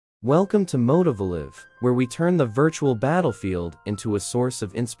Welcome to MotivaLive, where we turn the virtual battlefield into a source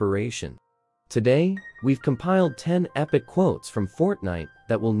of inspiration. Today, we've compiled 10 epic quotes from Fortnite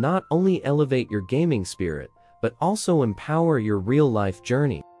that will not only elevate your gaming spirit, but also empower your real-life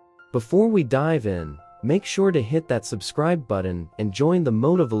journey. Before we dive in, make sure to hit that subscribe button and join the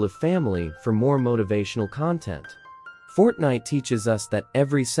MotivaLive family for more motivational content. Fortnite teaches us that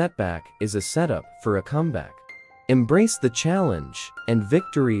every setback is a setup for a comeback. Embrace the challenge, and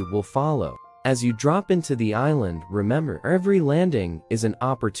victory will follow. As you drop into the island, remember, every landing is an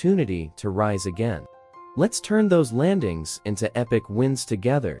opportunity to rise again. Let's turn those landings into epic wins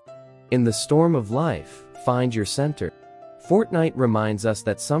together. In the storm of life, find your center. Fortnite reminds us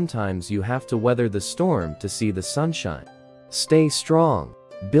that sometimes you have to weather the storm to see the sunshine. Stay strong.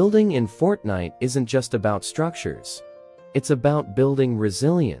 Building in Fortnite isn't just about structures. It's about building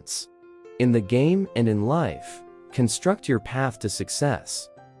resilience. In the game and in life, construct your path to success.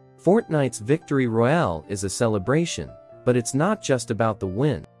 Fortnite's Victory Royale is a celebration, but it's not just about the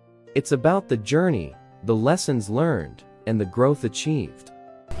win. It's about the journey, the lessons learned, and the growth achieved.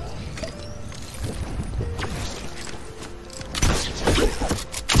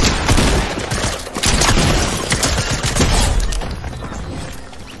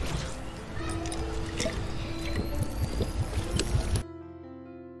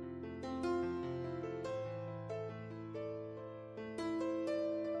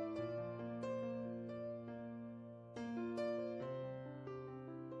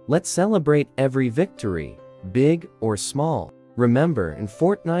 Let's celebrate every victory, big or small. Remember, in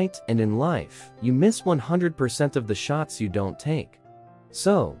Fortnite and in life, you miss 100% of the shots you don't take.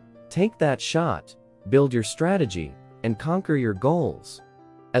 So, take that shot, build your strategy, and conquer your goals.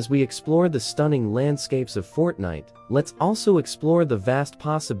 As we explore the stunning landscapes of Fortnite, let's also explore the vast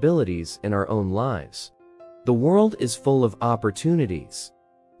possibilities in our own lives. The world is full of opportunities.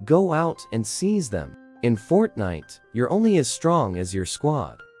 Go out and seize them. In Fortnite, you're only as strong as your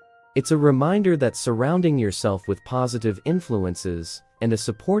squad. It's a reminder that surrounding yourself with positive influences and a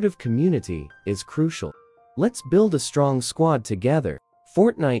supportive community is crucial. Let's build a strong squad together.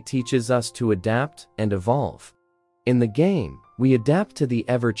 Fortnite teaches us to adapt and evolve. In the game, we adapt to the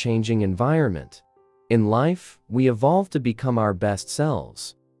ever-changing environment. In life, we evolve to become our best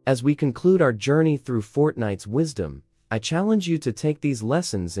selves. As we conclude our journey through Fortnite's wisdom, I challenge you to take these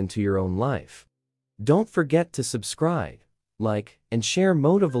lessons into your own life. Don't forget to subscribe, like, and share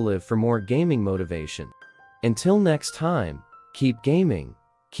MotivaLive for more gaming motivation. Until next time, keep gaming,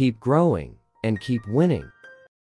 keep growing, and keep winning.